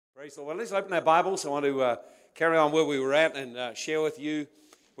Praise the Lord. Well, let's open our Bibles. I want to carry on where we were at and share with you.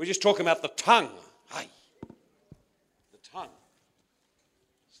 We're just talking about the tongue. Hey, the tongue.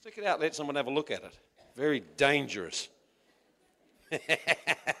 Stick it out, let someone have a look at it. Very dangerous. And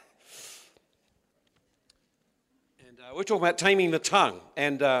we're talking about taming the tongue.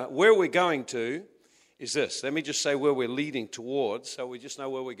 And where we're going to is this. Let me just say where we're leading towards so we just know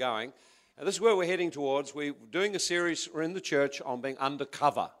where we're going. And this is where we're heading towards. We're doing a series in the church on being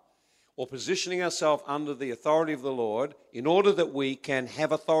undercover, or positioning ourselves under the authority of the Lord in order that we can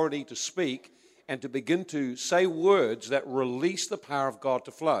have authority to speak and to begin to say words that release the power of God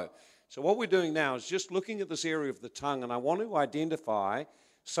to flow. So what we're doing now is just looking at this area of the tongue, and I want to identify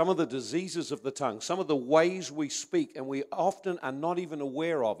some of the diseases of the tongue, some of the ways we speak, and we often are not even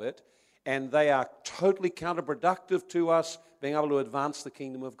aware of it, and they are totally counterproductive to us being able to advance the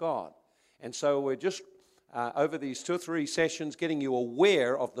kingdom of God. And so we're just over these 2 or 3 sessions, getting you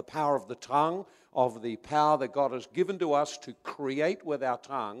aware of the power of the tongue, of the power that God has given to us to create with our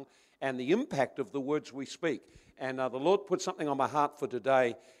tongue, and the impact of the words we speak. And the Lord put something on my heart for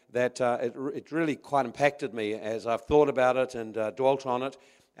today that it really quite impacted me as I've thought about it and dwelt on it.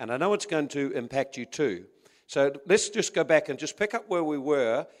 And I know it's going to impact you too. So let's just go back and just pick up where we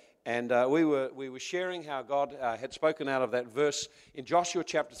were. And we were sharing how God had spoken out of that verse in Joshua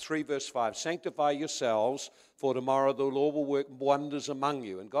chapter 3, verse 5. Sanctify yourselves, for tomorrow the Lord will work wonders among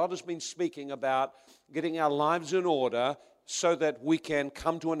you. And God has been speaking about getting our lives in order so that we can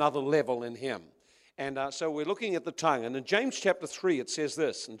come to another level in Him. And so we're looking at the tongue. And in James chapter 3, it says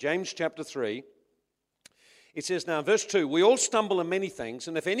this. In James chapter 3, it says now, verse 2, we all stumble in many things,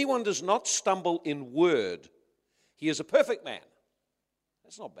 and if anyone does not stumble in word, he is a perfect man.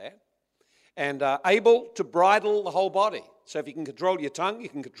 That's not bad. And able to bridle the whole body. So if you can control your tongue, you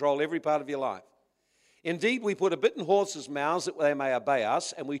can control every part of your life. Indeed, we put a bit in horses' mouths that they may obey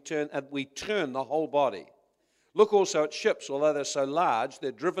us, and we turn the whole body. Look also at ships. Although they're so large,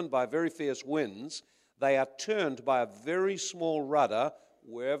 they're driven by very fierce winds. They are turned by a very small rudder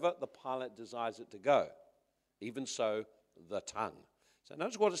wherever the pilot desires it to go. Even so, the tongue. So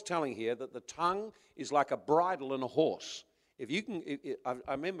notice what it's telling here, that the tongue is like a bridle in a horse. If you can, I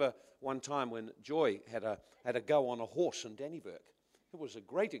remember one time when Joy had a go on a horse in Dannyburg. It was a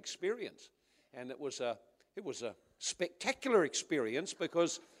great experience, and it was a spectacular experience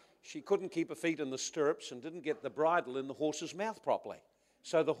because she couldn't keep her feet in the stirrups and didn't get the bridle in the horse's mouth properly.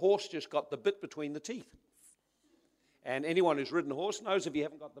 So the horse just got the bit between the teeth. And anyone who's ridden a horse knows if you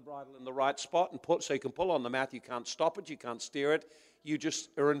haven't got the bridle in the right spot and so you can pull on the mouth, you can't stop it, you can't steer it, you just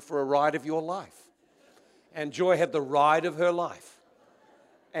are in for a ride of your life. And Joy had the ride of her life.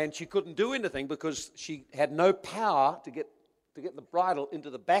 And she couldn't do anything because she had no power to get the bridle into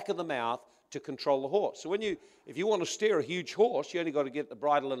the back of the mouth to control the horse. So if you want to steer a huge horse, you only got to get the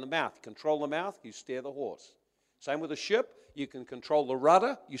bridle in the mouth. You control the mouth, you steer the horse. Same with a ship. You can control the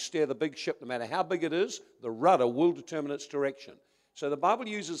rudder, you steer the big ship. No matter how big it is, the rudder will determine its direction. So the Bible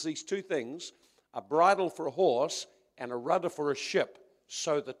uses these two things, a bridle for a horse and a rudder for a ship,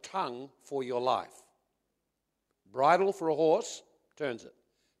 so the tongue for your life. Bridle for a horse, turns it.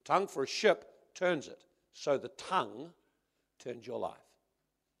 Tongue for a ship, turns it. So the tongue turns your life.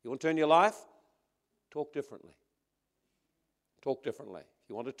 You want to turn your life? Talk differently. Talk differently. If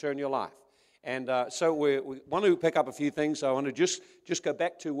you want to turn your life. And so we want to pick up a few things. I want to just go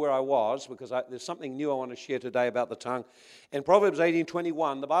back to where I was because there's something new I want to share today about the tongue. In Proverbs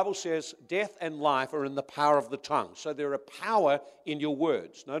 18:21, the Bible says, death and life are in the power of the tongue. So there are power in your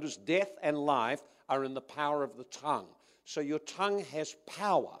words. Notice death and life are in the power of the tongue. So your tongue has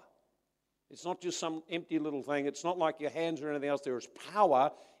power. It's not just some empty little thing. It's not like your hands or anything else. There is power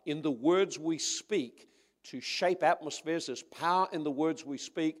in the words we speak to shape atmospheres. There's power in the words we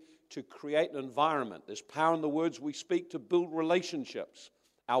speak to create an environment. There's power in the words we speak to build relationships.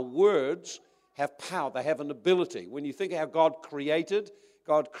 Our words have power. They have an ability. When you think how God created,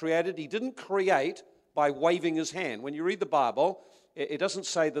 He didn't create by waving His hand. When you read the Bible, it doesn't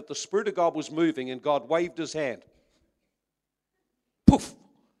say that the Spirit of God was moving and God waved His hand. Poof!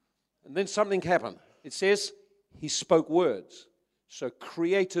 And then something happened. It says He spoke words. So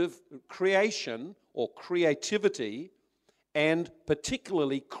creation or creativity and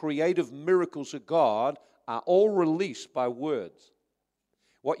particularly creative miracles of God are all released by words.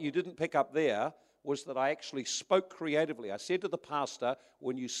 What you didn't pick up there was that I actually spoke creatively. I said to the pastor,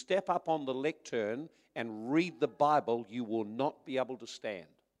 when you step up on the lectern and read the Bible, you will not be able to stand.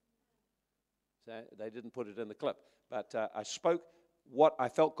 So they didn't put it in the clip. But I spoke what I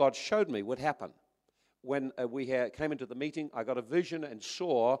felt God showed me would happen. When we came into the meeting, I got a vision and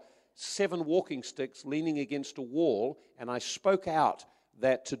saw 7 walking sticks leaning against a wall, and I spoke out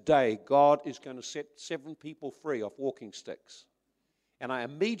that today God is going to set 7 people free off walking sticks. And I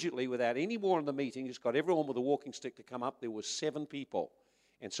immediately, without any more in the meeting, just got everyone with a walking stick to come up. There were 7 people.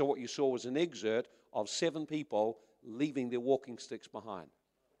 And so what you saw was an excerpt of 7 people leaving their walking sticks behind.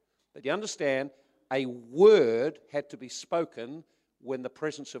 But you understand, a word had to be spoken when the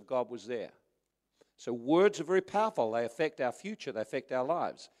presence of God was there. So words are very powerful. They affect our future. They affect our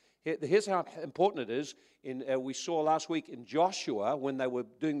lives. Here's how important it is. We saw last week in Joshua, when they were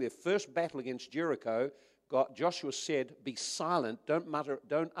doing their first battle against Jericho, Joshua said, be silent,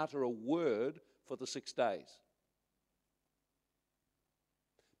 don't utter a word for the 6 days.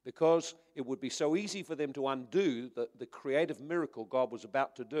 Because it would be so easy for them to undo the creative miracle God was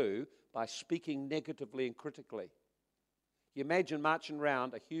about to do by speaking negatively and critically. You imagine marching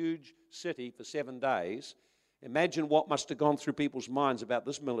around a huge city for 7 days. Imagine what must have gone through people's minds about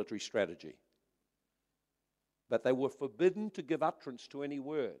this military strategy. But they were forbidden to give utterance to any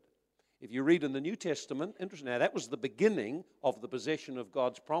word. If you read in the New Testament, interesting, now that was the beginning of the possession of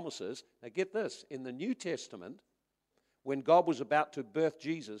God's promises. Now get this, in the New Testament, when God was about to birth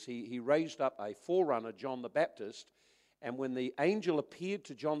Jesus, he raised up a forerunner, John the Baptist, and when the angel appeared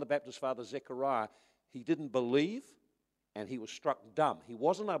to John the Baptist's father, Zechariah, he didn't believe, and he was struck dumb. He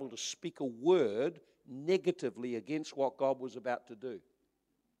wasn't able to speak a word negatively against what God was about to do.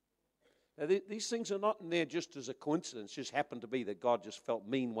 Now, these things are not in there just as a coincidence, just happened to be that God just felt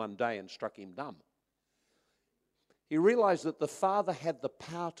mean one day and struck him dumb. He realized that the Father had the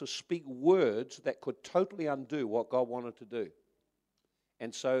power to speak words that could totally undo what God wanted to do.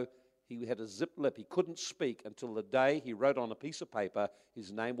 And so he had a zip lip. He couldn't speak until the day he wrote on a piece of paper,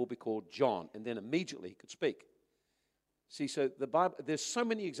 his name will be called John. And then immediately he could speak. See, so the Bible, there's so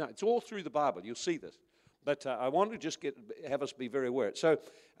many examples. It's all through the Bible. You'll see this. But I want to just have us be very aware. So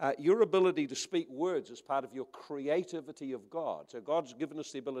your ability to speak words is part of your creativity of God. So God's given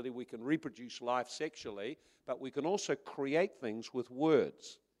us the ability we can reproduce life sexually, but we can also create things with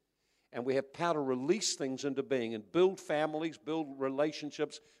words. And we have power to release things into being and build families, build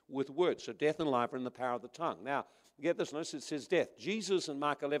relationships with words. So death and life are in the power of the tongue. Now, get this, notice it says death. Jesus in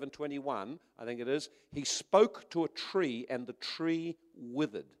Mark 11:21, I think it is, he spoke to a tree and the tree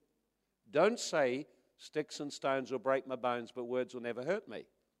withered. Don't say sticks and stones will break my bones, but words will never hurt me.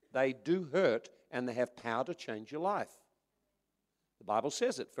 They do hurt, and they have power to change your life. The Bible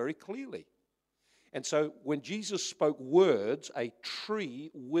says it very clearly. And so when Jesus spoke words, a tree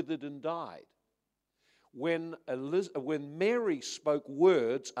withered and died. When Mary spoke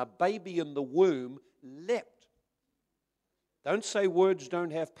words, a baby in the womb leapt. Don't say words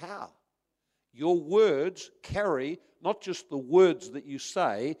don't have power. Your words carry not just the words that you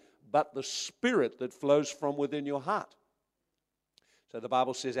say, but the spirit that flows from within your heart. So the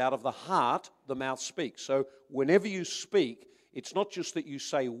Bible says, out of the heart, the mouth speaks. So whenever you speak, it's not just that you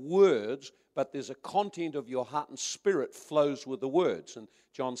say words, but there's a content of your heart and spirit flows with the words. And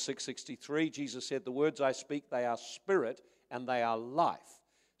John 6:63, Jesus said, the words I speak, they are spirit and they are life.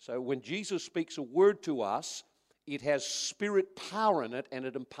 So when Jesus speaks a word to us, it has spirit power in it and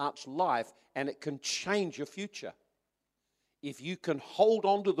it imparts life and it can change your future. If you can hold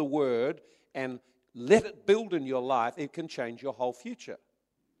on to the word and let it build in your life, it can change your whole future.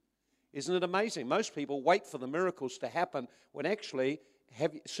 Isn't it amazing? Most people wait for the miracles to happen when actually,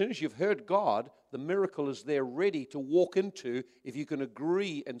 as soon as you've heard God, the miracle is there ready to walk into if you can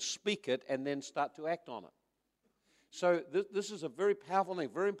agree and speak it and then start to act on it. So this is a very powerful thing,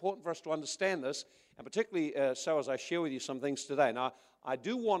 very important for us to understand this, and particularly so as I share with you some things today. Now, I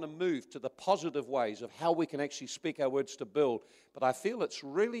do want to move to the positive ways of how we can actually speak our words to build, but I feel it's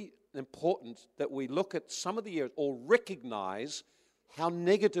really important that we look at some of the areas or recognize how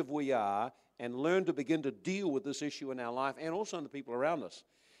negative we are and learn to begin to deal with this issue in our life and also in the people around us.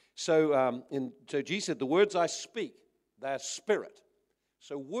 So Jesus said, the words I speak, they're spirit.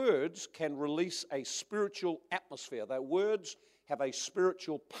 So words can release a spiritual atmosphere. Their words have a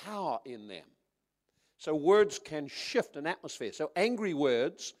spiritual power in them. So words can shift an atmosphere. So angry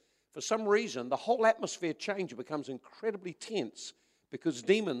words, for some reason, the whole atmosphere changes, becomes incredibly tense because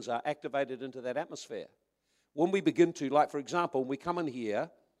demons are activated into that atmosphere. When we begin to, like for example, when we come in here,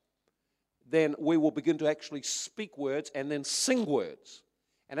 then we will begin to actually speak words and then sing words.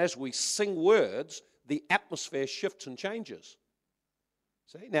 And as we sing words, the atmosphere shifts and changes.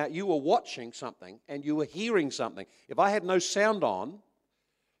 See? Now, you were watching something and you were hearing something. If I had no sound on,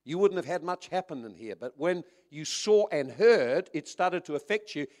 you wouldn't have had much happen in here. But when you saw and heard, it started to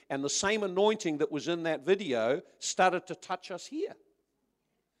affect you. And the same anointing that was in that video started to touch us here.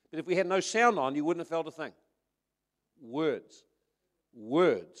 But if we had no sound on, you wouldn't have felt a thing. Words.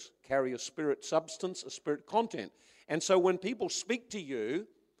 Words carry a spirit substance, a spirit content. And so when people speak to you,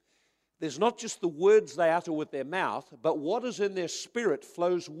 there's not just the words they utter with their mouth, but what is in their spirit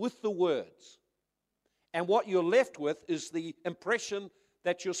flows with the words. And what you're left with is the impression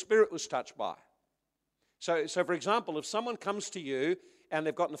that your spirit was touched by. So for example, if someone comes to you and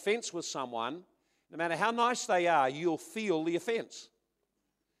they've got an offense with someone, no matter how nice they are, you'll feel the offense.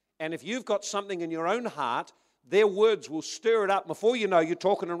 And if you've got something in your own heart, their words will stir it up. Before you know, you're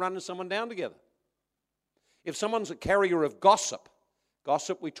talking and running someone down together. If someone's a carrier of gossip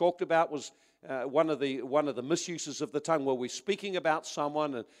we talked about was one of the misuses of the tongue, where we're speaking about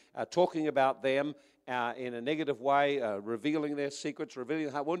someone and talking about them in a negative way, revealing their secrets, revealing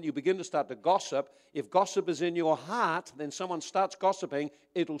how. When you begin to start to gossip, if gossip is in your heart, then someone starts gossiping,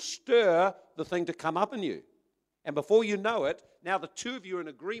 it'll stir the thing to come up in you. And before you know it, now the two of you are in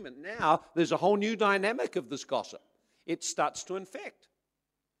agreement. Now there's a whole new dynamic of this gossip. It starts to infect.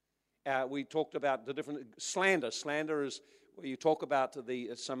 We talked about the different slander. Slander is where you talk about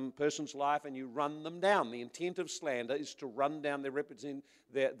some person's life and you run them down. The intent of slander is to run down their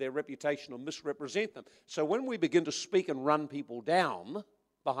reputation or misrepresent them. So when we begin to speak and run people down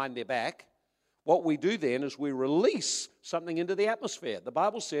behind their back, what we do then is we release something into the atmosphere. The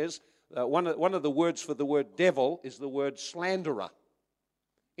Bible says one of the words for the word devil is the word slanderer.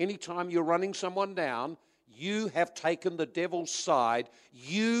 Anytime you're running someone down, you have taken the devil's side.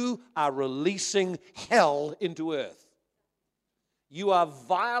 You are releasing hell into earth. You are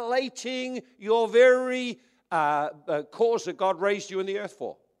violating your very cause that God raised you in the earth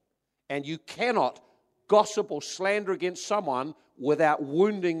for. And you cannot gossip or slander against someone without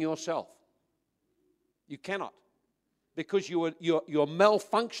wounding yourself. You cannot. Because you're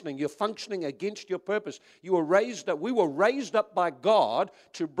malfunctioning. You're functioning against your purpose. We were raised up by God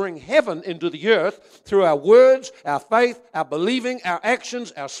to bring heaven into the earth through our words, our faith, our believing, our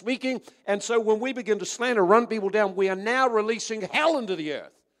actions, our speaking. And so when we begin to slander, run people down, we are now releasing hell into the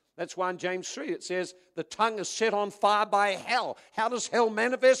earth. That's why in James 3 it says the tongue is set on fire by hell. How does hell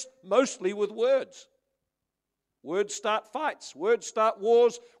manifest? Mostly with words. Words start fights. Words start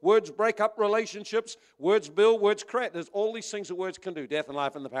wars. Words break up relationships. Words build. Words create. There's all these things that words can do. Death and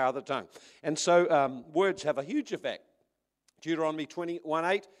life in the power of the tongue. And so words have a huge effect. Deuteronomy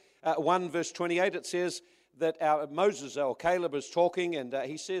 1 verse 28, it says that Moses or Caleb is talking, and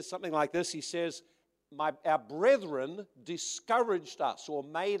he says something like this. He says, our brethren discouraged us or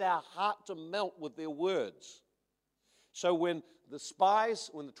made our heart to melt with their words. So when the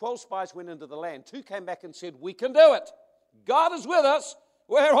 12 spies went into the land, 2 came back and said, we can do it. God is with us.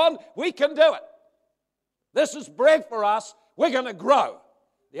 We can do it. This is bread for us. We're going to grow.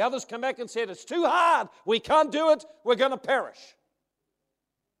 The others come back and said, it's too hard. We can't do it. We're going to perish.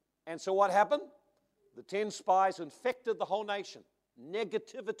 And so what happened? The 10 spies infected the whole nation.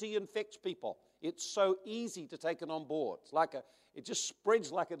 Negativity infects people. It's so easy to take it on board. It just spreads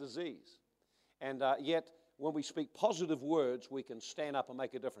like a disease. And yet, when we speak positive words, we can stand up and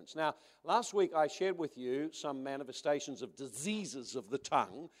make a difference. Now, last week I shared with you some manifestations of diseases of the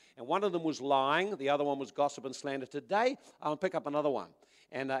tongue, and one of them was lying, the other one was gossip and slander. Today, I'll pick up another one.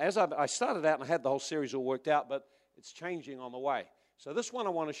 And as I started out and I had the whole series all worked out, but it's changing on the way. So this one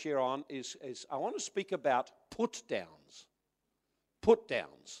I want to share on is I want to speak about put-downs.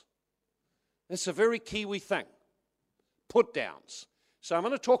 Put-downs. It's a very Kiwi thing. Put-downs. So I'm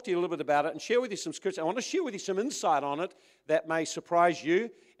going to talk to you a little bit about it and share with you some scripture. I want to share with you some insight on it that may surprise you.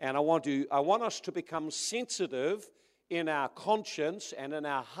 And I want us to become sensitive in our conscience and in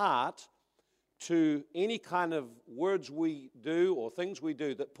our heart to any kind of words we do or things we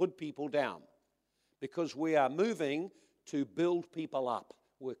do that put people down. Because we are moving to build people up.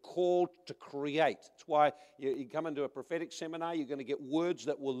 We're called to create. That's why you come into a prophetic seminar, you're going to get words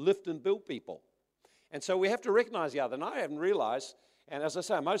that will lift and build people. And so we have to recognize the other. And I haven't realized, and as I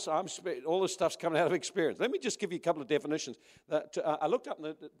say, all this stuff's coming out of experience. Let me just give you a couple of definitions. I looked up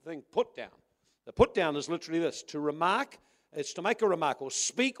the thing, put down. The put down is literally this. To remark, it's to make a remark or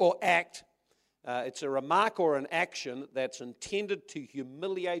speak or act. It's a remark or an action that's intended to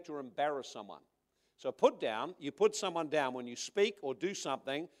humiliate or embarrass someone. So put down, you put someone down when you speak or do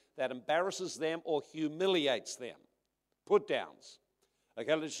something that embarrasses them or humiliates them. Put downs.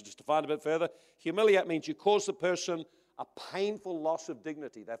 Okay, let's just define a bit further. Humiliate means you cause the person a painful loss of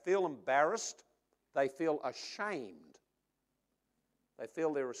dignity. They feel embarrassed. They feel ashamed. They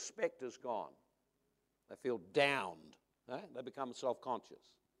feel their respect is gone. They feel downed. Right? They become self-conscious.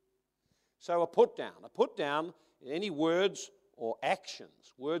 So a put down, any words or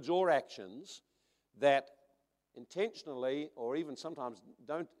actions that intentionally or even sometimes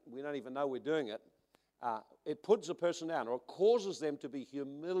we don't even know we're doing it, it puts a person down or it causes them to be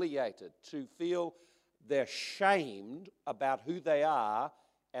humiliated, to feel they're shamed about who they are,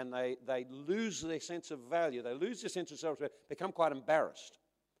 and they lose their sense of value. They lose their sense of self-respect, become quite embarrassed.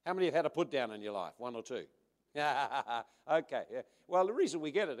 How many have had a put down in your life? One or two? Okay. Yeah. Well, the reason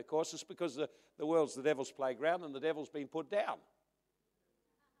we get it, of course, is because the world's the devil's playground and the devil's been put down.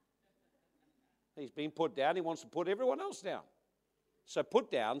 He's been put down. He wants to put everyone else down. So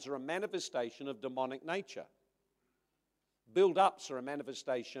put-downs are a manifestation of demonic nature. Build-ups are a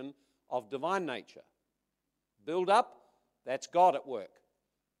manifestation of divine nature. Build up, that's God at work.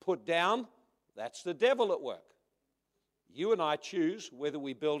 Put down, that's the devil at work. You and I choose whether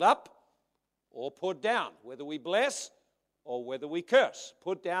we build up or put down, whether we bless or whether we curse.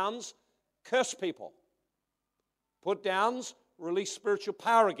 Put downs curse people. Put downs release spiritual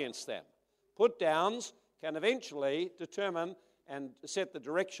power against them. Put downs can eventually determine and set the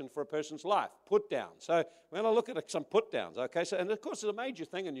direction for a person's life. Put down. So we're going to look at some put downs. Okay. So, and of course, it's a major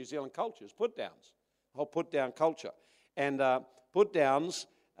thing in New Zealand culture is put downs. The whole put down culture, and put downs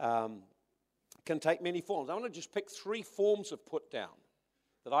can take many forms. I want to just pick 3 forms of put down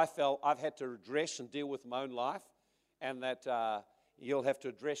that I felt I've had to address and deal with in my own life, and that you'll have to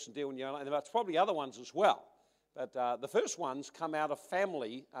address and deal with your own life. And there's probably other ones as well. But the first ones come out of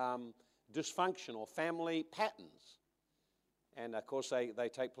family dysfunction or family patterns. And, of course, they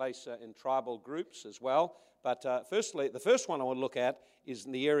take place in tribal groups as well. But firstly, the first one I want to look at is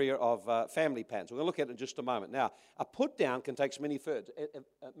in the area of family patterns. We're going to look at it in just a moment. Now, a put-down can take many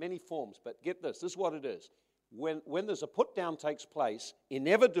forms, but get this. This is what it is. When there's a put-down takes place,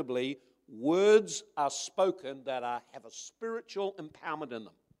 inevitably, words are spoken that have a spiritual empowerment in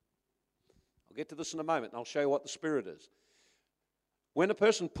them. I'll get to this in a moment, and I'll show you what the spirit is. When a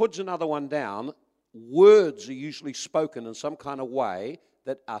person puts another one down, words are usually spoken in some kind of way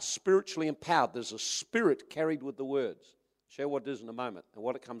that are spiritually empowered. There's a spirit carried with the words. I'll show you what it is in a moment and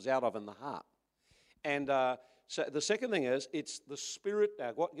what it comes out of in the heart. And so the second thing is, it's the spirit,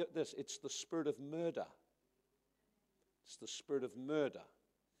 get this, it's the spirit of murder. It's the spirit of murder.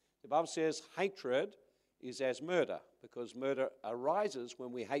 The Bible says hatred is as murder, because murder arises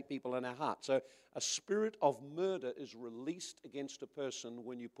when we hate people in our heart. So a spirit of murder is released against a person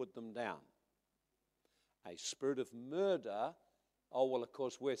when you put them down. A spirit of murder, oh, well, of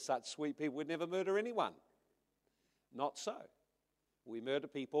course, we're such sweet people, we'd never murder anyone. Not so. We murder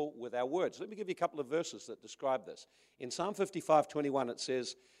people with our words. Let me give you a couple of verses that describe this. In Psalm 55:21, it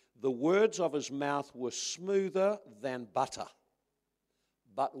says, "The words of his mouth were smoother than butter,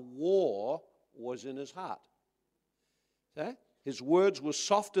 but war was in his heart." Okay? His words were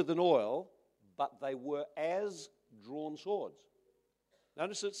softer than oil, but they were as drawn swords.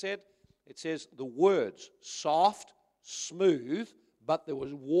 Notice it says the words, soft, smooth, but there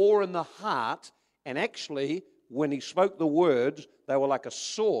was war in the heart, and actually, when he spoke the words, they were like a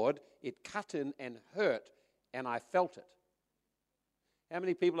sword. It cut in and hurt, and I felt it. How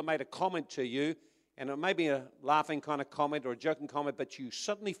many people have made a comment to you, and it may be a laughing kind of comment or a joking comment, but you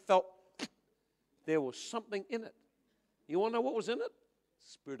suddenly felt there was something in it. You want to know what was in it?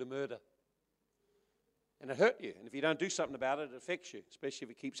 Spirit of murder. And it hurt you. And if you don't do something about it, it affects you, especially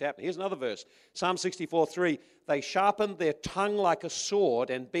if it keeps happening. Here's another verse. Psalm 64:3. "They sharpen their tongue like a sword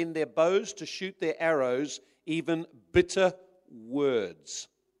and bend their bows to shoot their arrows, even bitter words."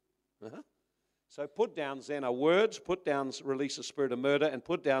 So put-downs then are words. Put-downs release a spirit of murder, and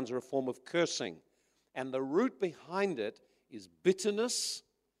put-downs are a form of cursing. And the root behind it is bitterness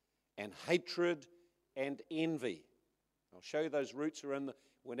and hatred and envy. I'll show you those roots are in the...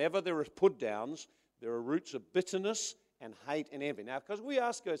 Whenever there are put-downs, there are roots of bitterness and hate and envy. Now, because we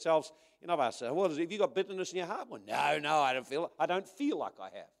ask ourselves, I've asked, what is it? Have you got bitterness in your heart? Well, no, I don't feel it. I don't feel like I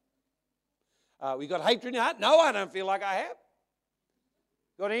have. We got hatred in your heart? No, I don't feel like I have.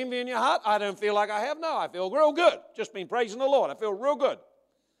 Got envy in your heart? I don't feel like I have. No, I feel real good. Just been praising the Lord. I feel real good.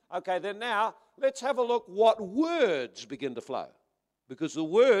 Okay, then now, let's have a look what words begin to flow. Because the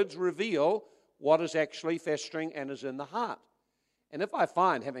words reveal what is actually festering and is in the heart. And if I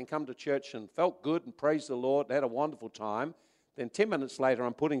find, having come to church and felt good and praised the Lord and had a wonderful time, then 10 minutes later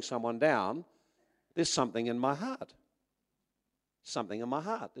I'm putting someone down, there's something in my heart. Something in my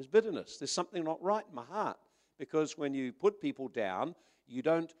heart. There's bitterness. There's something not right in my heart. Because when you put people down,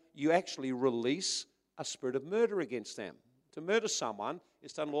 you actually release a spirit of murder against them. To murder someone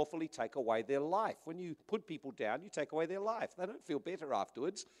is to unlawfully take away their life. When you put people down, you take away their life. They don't feel better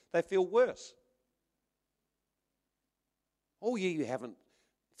afterwards. They feel worse. Oh, yeah, you haven't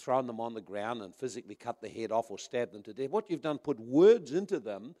thrown them on the ground and physically cut the head off or stabbed them to death. What you've done, put words into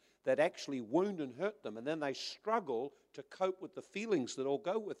them that actually wound and hurt them, and then they struggle to cope with the feelings that all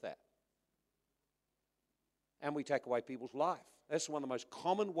go with that. And we take away people's life. That's one of the most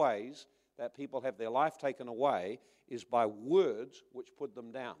common ways that people have their life taken away is by words which put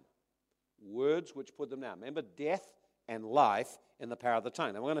them down. Words which put them down. Remember, death and life in the power of the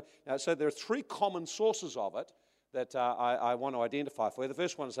tongue. So there are three common sources of it that I want to identify for you. The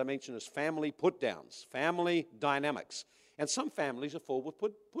first one, as I mentioned, is family put-downs, family dynamics. And some families are full with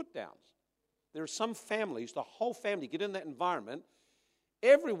put-downs. There are some families, the whole family, get in that environment,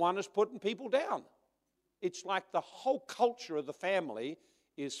 everyone is putting people down. It's like the whole culture of the family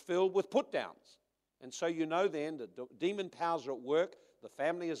is filled with put-downs. And so you know then that demon powers are at work, the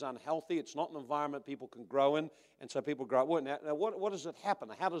family is unhealthy, it's not an environment people can grow in, and so people grow up. Now what does it happen?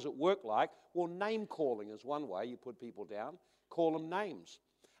 How does it work like? Well, name-calling is one way you put people down. Call them names.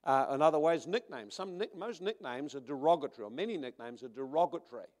 Another way is nicknames. Most nicknames are derogatory, or many nicknames are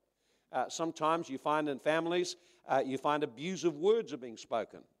derogatory. Sometimes you find in families, you find abusive words are being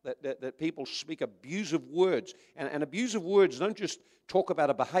spoken, that people speak abusive words. And abusive words don't just talk about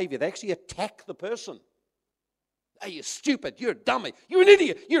a behavior, they actually attack the person. Hey, you're stupid, you're a dummy, you're an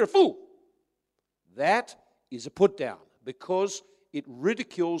idiot, you're a fool. That is a put down because it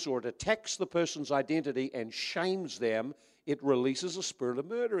ridicules or it attacks the person's identity and shames them. It releases a spirit of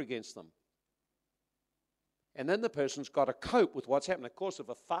murder against them. And then the person's got to cope with what's happened. Of course, if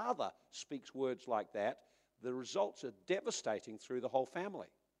a father speaks words like that, the results are devastating through the whole family.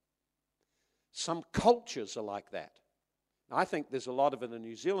 Some cultures are like that. Now, I think there's a lot of it in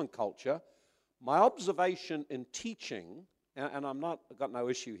New Zealand culture. My observation in teaching, and I've got no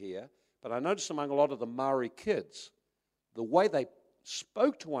issue here, but I noticed among a lot of the Maori kids, the way they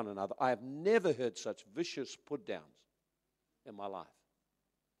spoke to one another, I have never heard such vicious put-downs in my life.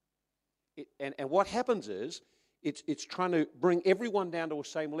 And what happens is, it's trying to bring everyone down to the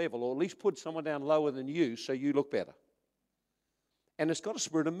same level, or at least put someone down lower than you so you look better. And it's got a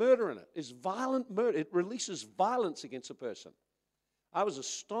spirit of murder in it. It's violent murder. It releases violence against a person. I was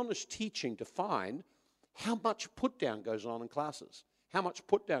astonished teaching to find how much put-down goes on in classes, how much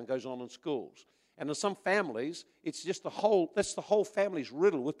put-down goes on in schools. And in some families, it's just the whole family's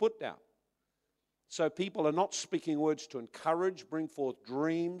riddled with put-down. So people are not speaking words to encourage, bring forth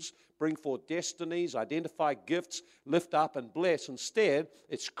dreams, bring forth destinies, identify gifts, lift up and bless. Instead,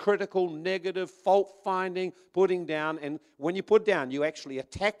 it's critical, negative, fault-finding, putting down. And when you put down, you actually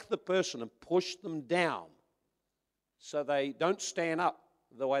attack the person and push them down so they don't stand up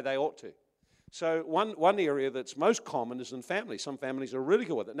the way they ought to. So one area that's most common is in families. Some families are really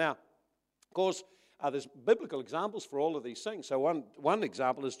good with it. Now, of course, there's biblical examples for all of these things. So one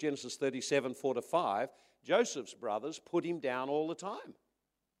example is Genesis 37, 4-5. Joseph's brothers put him down all the time.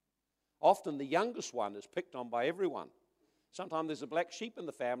 Often the youngest one is picked on by everyone. Sometimes there's a black sheep in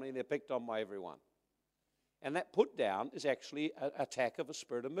the family and they're picked on by everyone. And that put down is actually an attack of a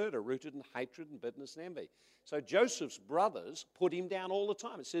spirit of murder, rooted in hatred and bitterness and envy. So Joseph's brothers put him down all the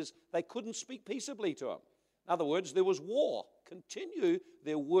time. It says they couldn't speak peaceably to him. In other words, there was war. Continue,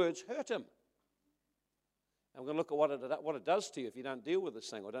 their words hurt him. And we're going to look at what it does to you if you don't deal with this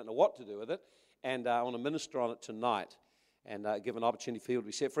thing or don't know what to do with it. And I want to minister on it tonight and give an opportunity for you to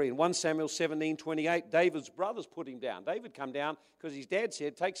be set free. In 1 Samuel 17:28, David's brothers put him down. David come down because his dad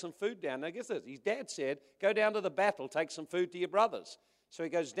said, take some food down. Now guess this, his dad said, go down to the battle, take some food to your brothers. So he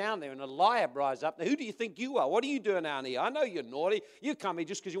goes down there and Eliab rises up. Now who do you think you are? What are you doing down here? I know you're naughty. You come here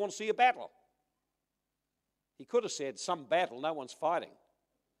just because you want to see a battle. He could have said, some battle, no one's fighting.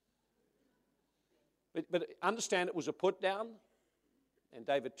 But understand it was a put down, and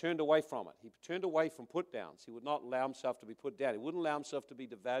David turned away from it. He turned away from put downs. He would not allow himself to be put down. He wouldn't allow himself to be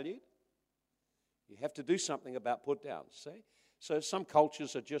devalued. You have to do something about put downs, see? So some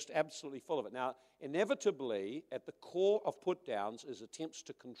cultures are just absolutely full of it. Now, inevitably, at the core of put downs is attempts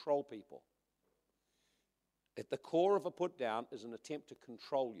to control people. At the core of a put down is an attempt to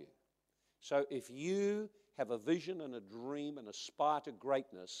control you. So if you have a vision and a dream and aspire to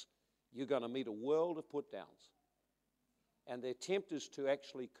greatness, you're going to meet a world of put-downs. And the attempt is to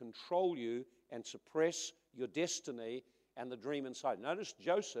actually control you and suppress your destiny and the dream inside. Notice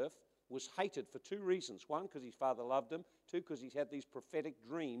Joseph was hated for two reasons. One, because his father loved him. Two, because he had these prophetic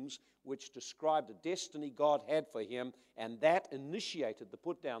dreams which described the destiny God had for him, and that initiated the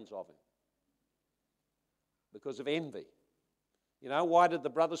put-downs of him because of envy. You know, why did the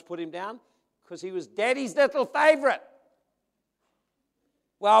brothers put him down? Because he was daddy's little favorite.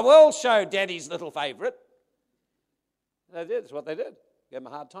 Well, we'll show daddy's little favorite. They did. That's what they did. Gave him a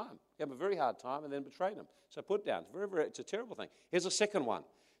hard time. Gave him a very hard time and then betrayed him. So put down. It's a terrible thing. Here's a second one.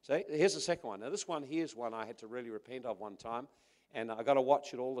 See, here's the second one. Now this one here's one I had to really repent of one time. And I got to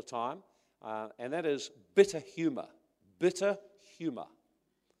watch it all the time. And that is bitter humor. Bitter humor.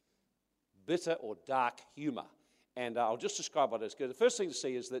 Bitter or dark humor. And I'll just describe what it is. Because the first thing to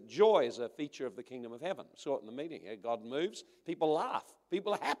see is that joy is a feature of the kingdom of heaven. We saw it in the meeting. God moves, people laugh,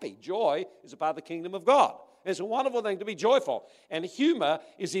 people are happy. Joy is a part of the kingdom of God. It's a wonderful thing to be joyful. And humor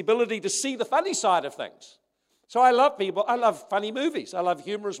is the ability to see the funny side of things. So I love funny movies. I love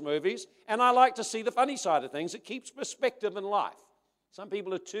humorous movies. And I like to see the funny side of things. It keeps perspective in life. Some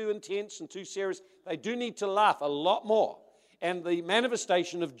people are too intense and too serious. They do need to laugh a lot more. And the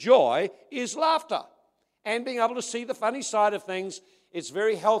manifestation of joy is laughter. And being able to see the funny side of things is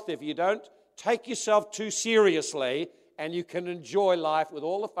very healthy if you don't take yourself too seriously and you can enjoy life with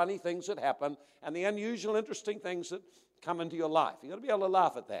all the funny things that happen and the unusual, interesting things that come into your life. You've got to be able to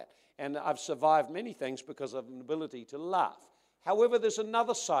laugh at that. And I've survived many things because of an ability to laugh. However, there's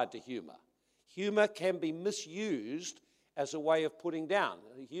another side to humor. Humor can be misused as a way of putting down.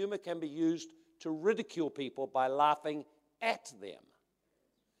 Humor can be used to ridicule people by laughing at them.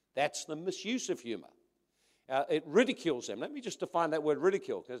 That's the misuse of humor. It ridicules them. Let me just define that word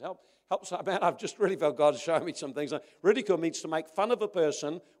ridicule, because it helps. Man, I've just really felt God showing me some things. Ridicule means to make fun of a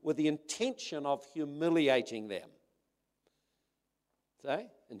person with the intention of humiliating them. See?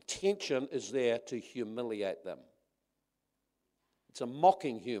 Intention is there to humiliate them. It's a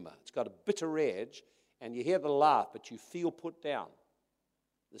mocking humor. It's got a bitter edge, and you hear the laugh, but you feel put down.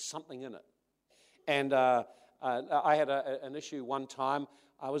 There's something in it. And I had an issue one time.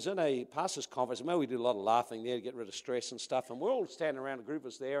 I was in a pastor's conference. We do a lot of laughing there to get rid of stress and stuff. And we're all standing around, a group of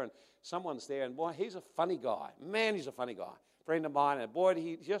us there, and someone's there. And boy, he's a funny guy. Man, he's a funny guy. Friend of mine. And boy,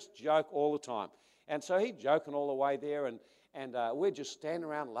 he just joke all the time. And so he's joking all the way there. And we're just standing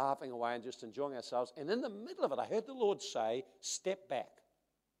around laughing away and just enjoying ourselves. And in the middle of it, I heard the Lord say, "Step back."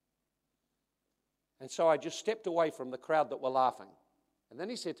 And so I just stepped away from the crowd that were laughing. And then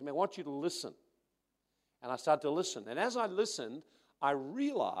he said to me, "I want you to listen." And I started to listen. And as I listened, I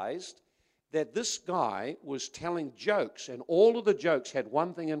realized that this guy was telling jokes, and all of the jokes had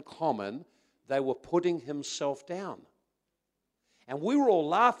one thing in common. They were putting himself down. And we were all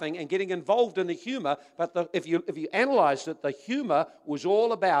laughing and getting involved in the humor, but if you analyzed it, the humor was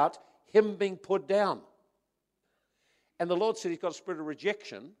all about him being put down. And the Lord said he's got a spirit of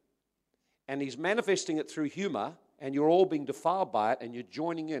rejection, and he's manifesting it through humor, and you're all being defiled by it, and you're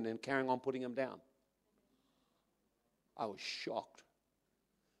joining in and carrying on putting him down. I was shocked.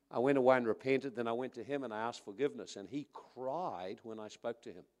 I went away and repented. Then I went to him and I asked forgiveness. And he cried when I spoke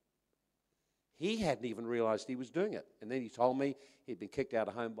to him. He hadn't even realized he was doing it. And then he told me he'd been kicked out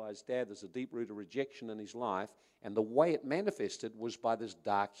of home by his dad. There's a deep root of rejection in his life. And the way it manifested was by this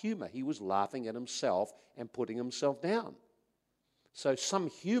dark humor. He was laughing at himself and putting himself down. So some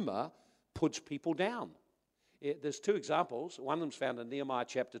humor puts people down. There's two examples. One of them's found in Nehemiah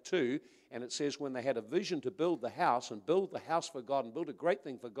chapter 2, and it says when they had a vision to build the house and build the house for God and build a great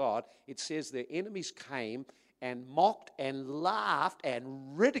thing for God, it says their enemies came and mocked and laughed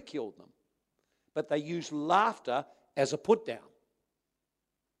and ridiculed them. But they used laughter as a put down.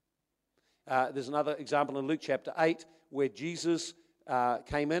 There's another example in Luke chapter 8 where Jesus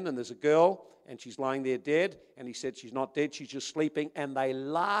came in and there's a girl and she's lying there dead, and he said she's not dead, she's just sleeping, and they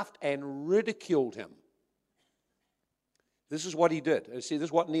laughed and ridiculed him. This is what he did. See, this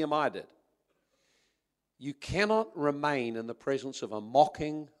is what Nehemiah did. You cannot remain in the presence of a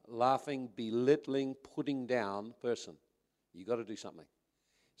mocking, laughing, belittling, putting down person. You've got to do something.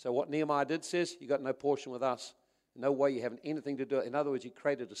 So what Nehemiah did says, you got no portion with us. No way, you haven't anything to do it. In other words, he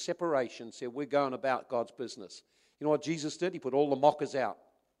created a separation, said we're going about God's business. You know what Jesus did? He put all the mockers out.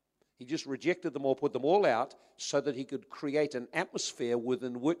 He just rejected them all, put them all out, so that he could create an atmosphere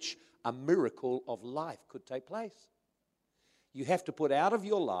within which a miracle of life could take place. You have to put out of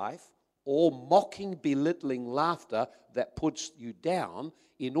your life all mocking, belittling laughter that puts you down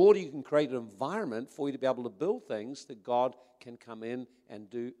in order you can create an environment for you to be able to build things that God can come in and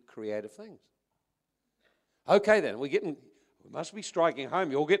do creative things. Okay then, we must be striking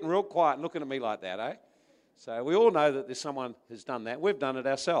home. You're all getting real quiet and looking at me like that, eh? So we all know that there's someone who's done that. We've done it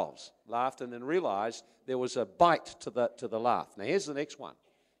ourselves. Laughed and then realized there was a bite to the laugh. Now here's the next one.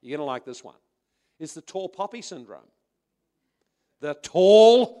 You're going to like this one. It's the tall poppy syndrome. The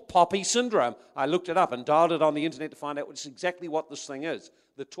tall poppy syndrome. I looked it up and dialed it on the internet to find out exactly what this thing is.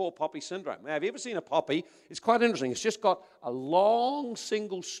 The tall poppy syndrome. Now, have you ever seen a poppy? It's quite interesting. It's just got a long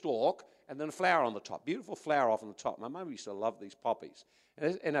single stalk and then a flower on the top. Beautiful flower off on the top. My mum used to love these poppies.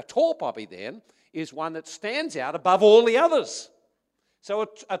 And a tall poppy then is one that stands out above all the others. So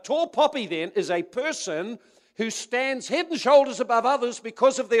a tall poppy then is a person who stands head and shoulders above others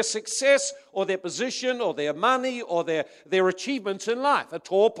because of their success or their position or their money or their achievements in life. A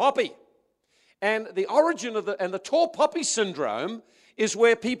tall poppy. And the origin of the tall poppy syndrome is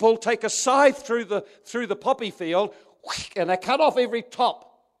where people take a scythe through the poppy field and they cut off every top.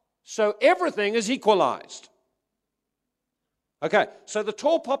 So everything is equalized. Okay, so the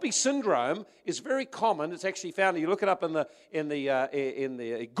tall poppy syndrome is very common. It's actually found. You look it up in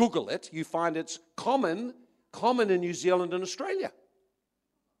the Google it. You find it's common in New Zealand and Australia.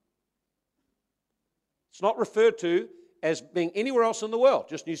 It's not referred to as being anywhere else in the world,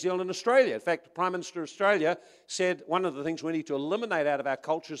 just New Zealand and Australia. In fact, the Prime Minister of Australia said one of the things we need to eliminate out of our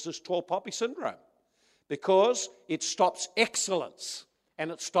culture is this tall poppy syndrome, because it stops excellence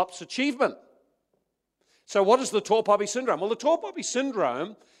and it stops achievement. So what is the tall poppy syndrome? Well, the tall poppy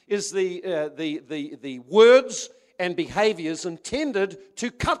syndrome is the words and behaviors intended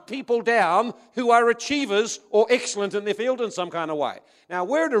to cut people down who are achievers or excellent in their field in some kind of way. Now,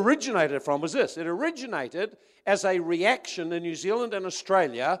 where it originated from was this. It originated as a reaction in New Zealand and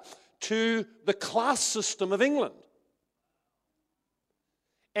Australia to the class system of England.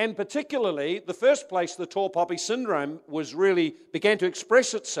 And particularly, the first place the tall poppy syndrome began to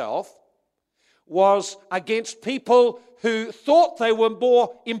express itself was against people who thought they were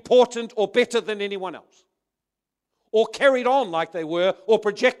more important or better than anyone else, or carried on like they were, or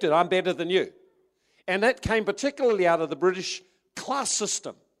projected, I'm better than you. And that came particularly out of the British class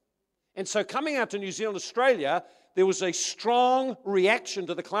system. And so coming out to New Zealand, Australia, there was a strong reaction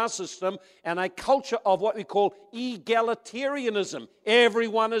to the class system and a culture of what we call egalitarianism.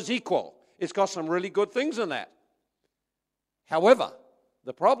 Everyone is equal. It's got some really good things in that. However,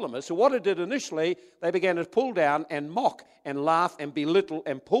 the problem is, so what it did initially, they began to pull down and mock and laugh and belittle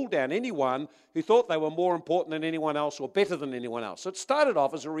and pull down anyone who thought they were more important than anyone else or better than anyone else. So it started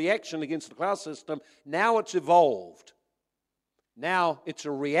off as a reaction against the class system. Now it's evolved. Now it's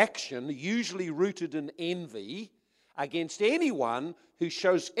a reaction, usually rooted in envy, against anyone who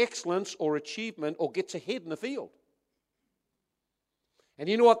shows excellence or achievement or gets ahead in the field. And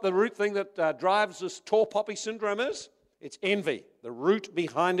you know what the root thing that drives this tall poppy syndrome is? It's envy. The root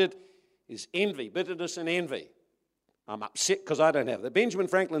behind it is envy, bitterness and envy. I'm upset because I don't have that. Benjamin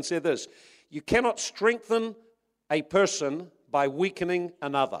Franklin said this: you cannot strengthen a person by weakening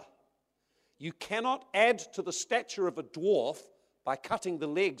another. You cannot add to the stature of a dwarf by cutting the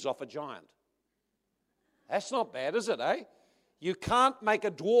legs off a giant. That's not bad, is it, eh? You can't make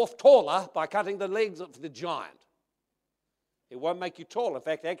a dwarf taller by cutting the legs of the giant. It won't make you tall. In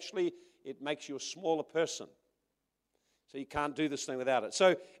fact, actually, it makes you a smaller person. So you can't do this thing without it.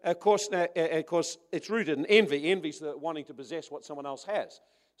 So, of course, it's rooted in envy. Envy's the wanting to possess what someone else has.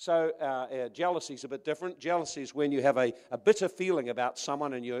 So jealousy is a bit different. Jealousy is when you have a bitter feeling about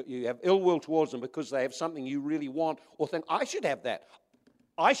someone and you have ill will towards them because they have something you really want, or think, I should have that.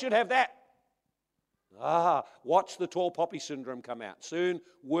 I should have that. Watch the tall poppy syndrome come out. Soon,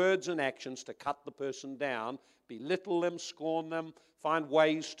 words and actions to cut the person down, belittle them, scorn them, find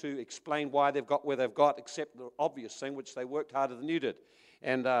ways to explain why they've got where they've got, except the obvious thing, which they worked harder than you did.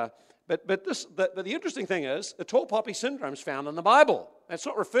 And but the interesting thing is, the tall poppy syndrome is found in the Bible. It's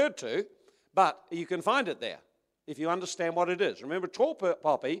not referred to, but you can find it there if you understand what it is. Remember, tall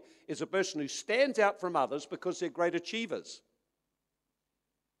poppy is a person who stands out from others because they're great achievers.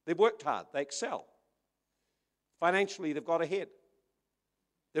 They've worked hard. They excel. Financially, they've got ahead.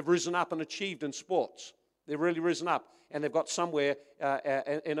 They've risen up and achieved in sports. They've really risen up, and they've got somewhere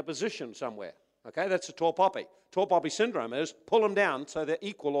in a position somewhere. Okay, that's a tall poppy. Tall poppy syndrome is pull them down so they're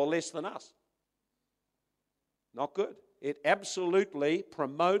equal or less than us. Not good. It absolutely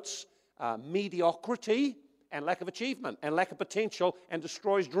promotes mediocrity and lack of achievement and lack of potential and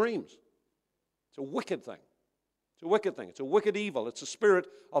destroys dreams. It's a wicked thing. It's a wicked thing. It's a wicked evil. It's a spirit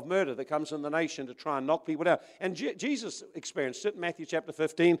of murder that comes in the nation to try and knock people down. And Jesus experienced it in Matthew chapter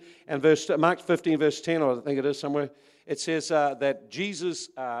 15 and Mark 15 verse 10, or I think it is somewhere. It says that Jesus,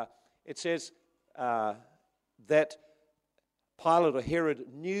 that Pilate or Herod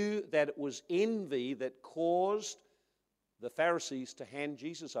knew that it was envy that caused the Pharisees to hand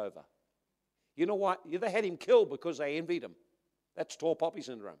Jesus over. You know what? They had him killed because they envied him. That's tall poppy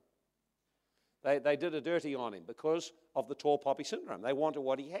syndrome. They did a dirty on him because of the tall poppy syndrome. They wanted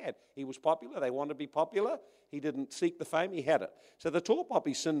what he had. He was popular. They wanted to be popular. He didn't seek the fame. He had it. So the tall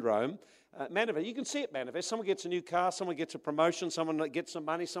poppy syndrome manifests. You can see it manifest. Someone gets a new car. Someone gets a promotion. Someone gets some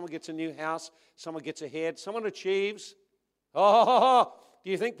money. Someone gets a new house. Someone gets ahead. Someone achieves. Do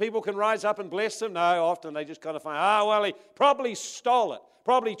you think people can rise up and bless them? No, often they just kind of find, well, he probably stole it.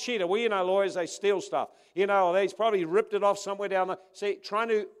 Probably cheated. Well, lawyers, they steal stuff. He's probably ripped it off somewhere down there. See,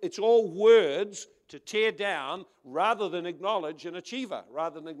 it's all words to tear down rather than acknowledge an achiever,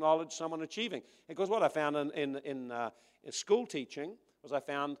 rather than acknowledge someone achieving. Because what I found in school teaching was I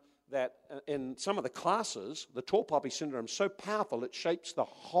found that in some of the classes, the tall poppy syndrome is so powerful it shapes the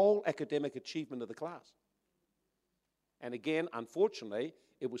whole academic achievement of the class. And again, unfortunately,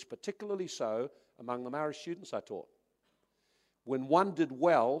 it was particularly so among the Maori students I taught. When one did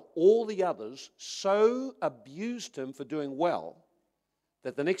well, all the others so abused him for doing well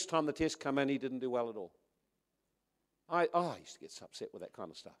that the next time the test came in, he didn't do well at all. I used to get upset with that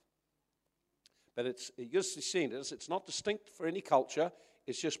kind of stuff. But it's not distinct for any culture.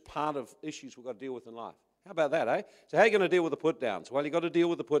 It's just part of issues we've got to deal with in life. How about that, eh? So how are you going to deal with the put-downs? Well, you've got to deal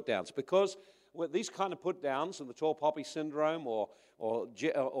with the put-downs because with these kind of put-downs and the tall poppy syndrome or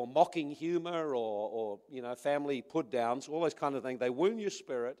mocking humor or family put-downs, all those kind of things, they wound your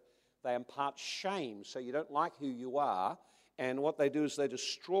spirit. They impart shame so you don't like who you are. And what they do is they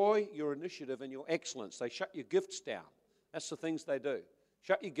destroy your initiative and your excellence. They shut your gifts down. That's the things they do.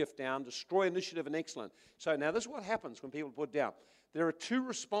 Shut your gift down, destroy initiative and excellence. So now this is what happens when people are put down. There are two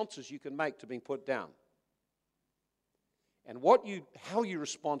responses you can make to being put down. And how you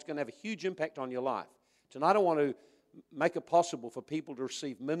respond is going to have a huge impact on your life. Tonight I want to make it possible for people to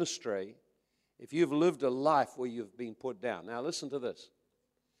receive ministry if you've lived a life where you've been put down. Now listen to this.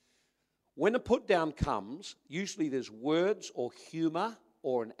 When a put down comes, usually there's words or humor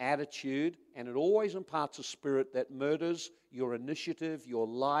or an attitude, and it always imparts a spirit that murders your initiative, your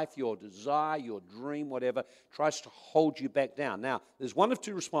life, your desire, your dream, whatever, tries to hold you back down. Now, there's one of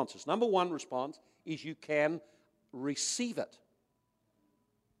two responses. Number one response is you can receive it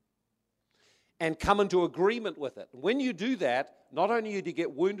and come into agreement with it. When you do that, not only do you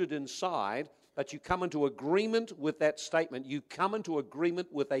get wounded inside, but you come into agreement with that statement. You come into agreement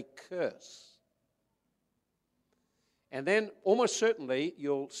with a curse. And then almost certainly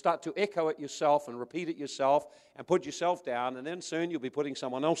you'll start to echo it yourself and repeat it yourself and put yourself down, and then soon you'll be putting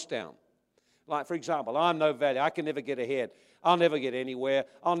someone else down. Like, for example, I'm no value. I can never get ahead. I'll never get anywhere.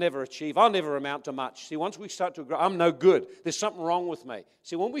 I'll never achieve. I'll never amount to much. See, once we start to grow, I'm no good. There's something wrong with me.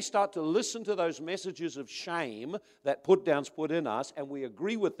 See, when we start to listen to those messages of shame that put-downs put in us and we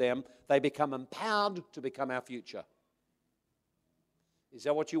agree with them, they become empowered to become our future. Is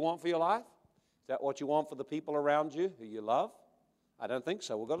that what you want for your life? Is that what you want for the people around you who you love? I don't think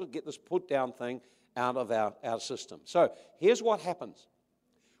so. We've got to get this put-down thing out of our system. So here's what happens.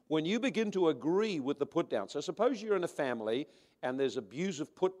 When you begin to agree with the put-down, so suppose you're in a family and there's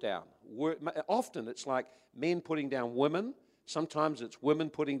abusive put-down. Often it's like men putting down women. Sometimes it's women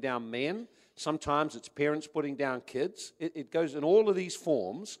putting down men. Sometimes it's parents putting down kids. It goes in all of these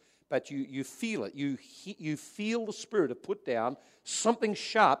forms, but you feel it. You feel the spirit of put-down. Something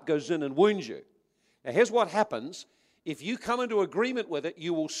sharp goes in and wounds you. Now here's what happens. If you come into agreement with it,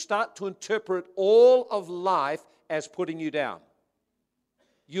 you will start to interpret all of life as putting you down.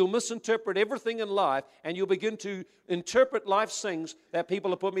 You'll misinterpret everything in life, and you'll begin to interpret life's things that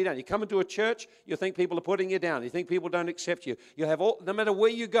people are putting me down. You come into a church, you think people are putting you down. You think people don't accept you. You have no matter where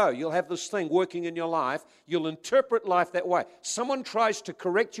you go, you'll have this thing working in your life. You'll interpret life that way. Someone tries to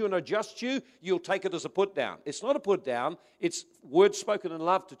correct you and adjust you, you'll take it as a put down. It's not a put down. It's words spoken in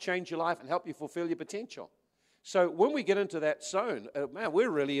love to change your life and help you fulfill your potential. So when we get into that zone, man, we're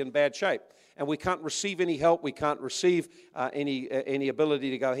really in bad shape. And we can't receive any help. We can't receive any ability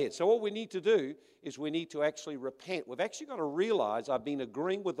to go ahead. So what we need to do is we need to actually repent. We've actually got to realize I've been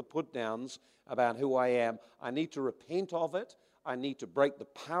agreeing with the put-downs about who I am. I need to repent of it. I need to break the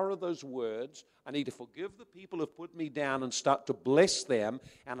power of those words. I need to forgive the people who've put me down and start to bless them.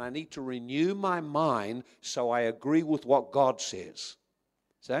 And I need to renew my mind so I agree with what God says.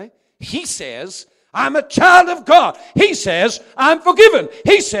 See? He says, I'm a child of God. He says, I'm forgiven.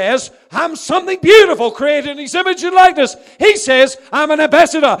 He says, I'm something beautiful created in His image and likeness. He says, I'm an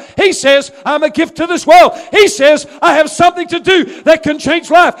ambassador. He says, I'm a gift to this world. He says, I have something to do that can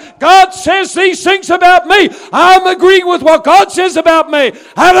change life. God says these things about me. I'm agreeing with what God says about me.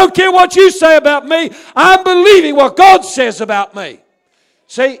 I don't care what you say about me. I'm believing what God says about me.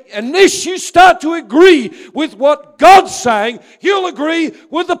 See, unless you start to agree with what God's saying, you'll agree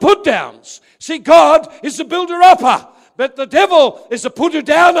with the put-downs. See, God is the builder-upper, but the devil is the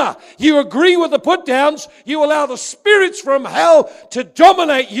putter-downer. You agree with the put-downs, you allow the spirits from hell to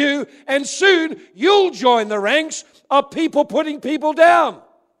dominate you, and soon you'll join the ranks of people putting people down.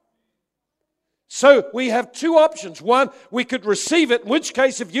 So we have two options. One, we could receive it, in which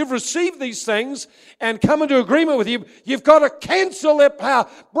case if you've received these things and come into agreement with you, you've got to cancel that power,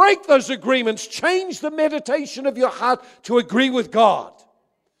 break those agreements, change the meditation of your heart to agree with God.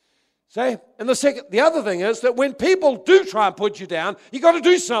 See? And the other thing is that when people do try and put you down, you've got to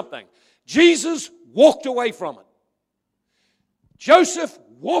do something. Jesus walked away from it. Joseph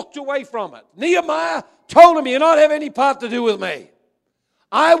walked away from it. Nehemiah told him, you're not have any part to do with me.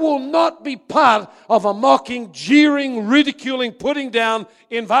 I will not be part of a mocking, jeering, ridiculing, putting down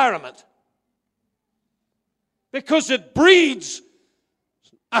environment. Because it breeds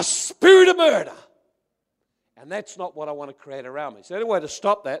a spirit of murder. And that's not what I want to create around me. So the only way to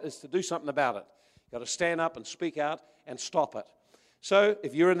stop that is to do something about it. You've got to stand up and speak out and stop it. So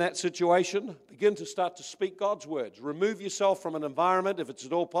if you're in that situation, begin to start to speak God's words. Remove yourself from an environment, if it's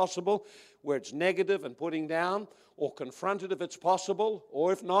at all possible, where it's negative and putting down, or confront it if it's possible,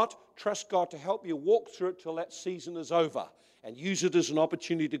 or if not, trust God to help you walk through it till that season is over, and use it as an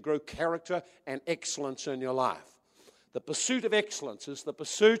opportunity to grow character and excellence in your life. The pursuit of excellence is the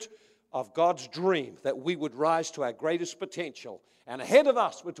pursuit of God's dream, that we would rise to our greatest potential. And ahead of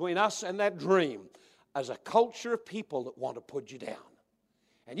us, between us and that dream, is a culture of people that want to put you down.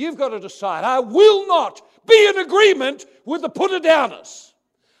 And you've got to decide, I will not be in agreement with the put-a-downers.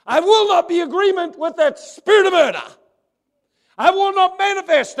 I will not be in agreement with that spirit of murder. I will not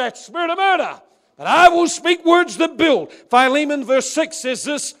manifest that spirit of murder. But I will speak words that build. Philemon verse 6 says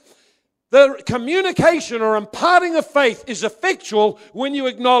this, the communication or imparting of faith is effectual when you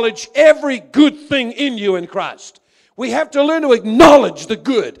acknowledge every good thing in you in Christ. We have to learn to acknowledge the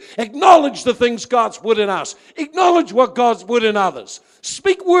good, acknowledge the things God's put in us, acknowledge what God's put in others.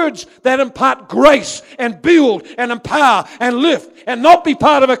 Speak words that impart grace and build and empower and lift, and not be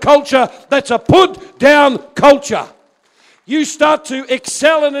part of a culture that's a put-down culture. You start to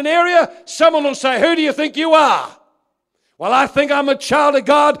excel in an area, someone will say, who do you think you are? Well, I think I'm a child of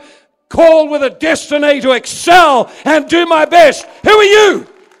God, called with a destiny to excel and do my best. Who are you?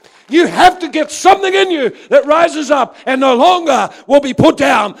 You have to get something in you that rises up and no longer will be put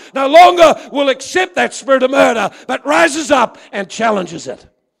down, no longer will accept that spirit of murder, but rises up and challenges it.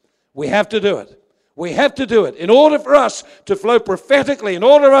 We have to do it. We have to do it. In order for us to flow prophetically, in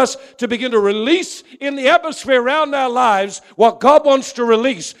order for us to begin to release in the atmosphere around our lives what God wants to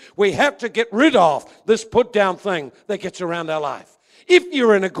release, we have to get rid of this put down thing that gets around our life. If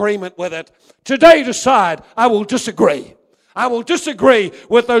you're in agreement with it, today decide, I will disagree. I will disagree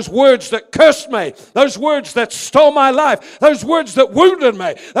with those words that cursed me, those words that stole my life, those words that wounded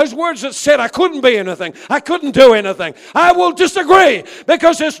me, those words that said I couldn't be anything, I couldn't do anything. I will disagree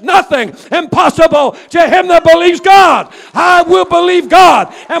because there's nothing impossible to him that believes God. I will believe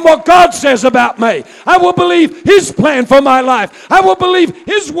God and what God says about me. I will believe his plan for my life. I will believe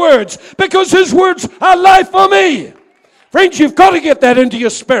his words because his words are life for me. Friends, you've got to get that into your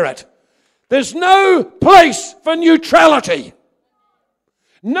spirit. There's no place for neutrality.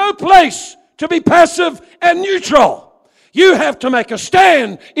 No place to be passive and neutral. You have to make a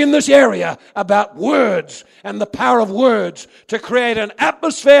stand in this area about words and the power of words to create an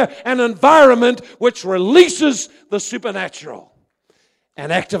atmosphere and environment which releases the supernatural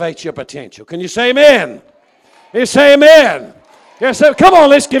and activates your potential. Can you say amen? You say amen. Yes, come on,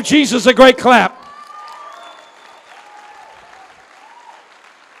 let's give Jesus a great clap.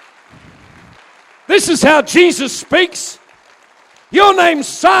 This is how Jesus speaks. Your name's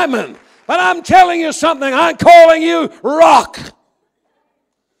Simon, but I'm telling you something. I'm calling you Rock.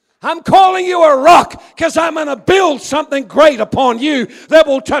 I'm calling you a rock because I'm going to build something great upon you that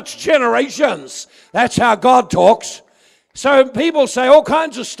will touch generations. That's how God talks. So people say all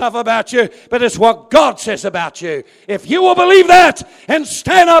kinds of stuff about you, but it's what God says about you. If you will believe that and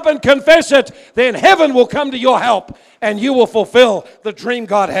stand up and confess it, then heaven will come to your help and you will fulfill the dream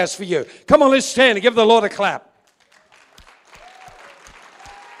God has for you. Come on, let's stand and give the Lord a clap.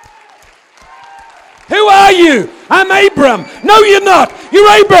 Who are you? I'm Abram. No, you're not. You're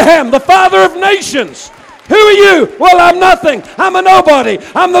Abraham, the father of nations. Who are you? Well, I'm nothing. I'm a nobody.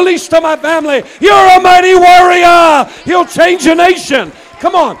 I'm the least of my family. You're a mighty warrior. He'll change a nation.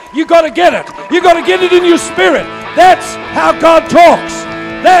 Come on, you got to get it. You got to get it in your spirit. That's how God talks.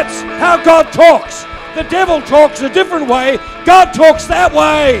 That's how God talks. The devil talks a different way. God talks that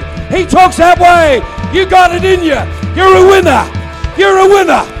way. He talks that way. You got it in you. You're a winner. You're a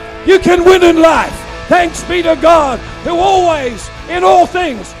winner. You can win in life. Thanks be to God who always, in all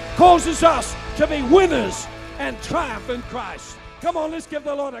things, causes us to be winners and triumph in Christ. Come on, let's give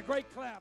the Lord a great clap.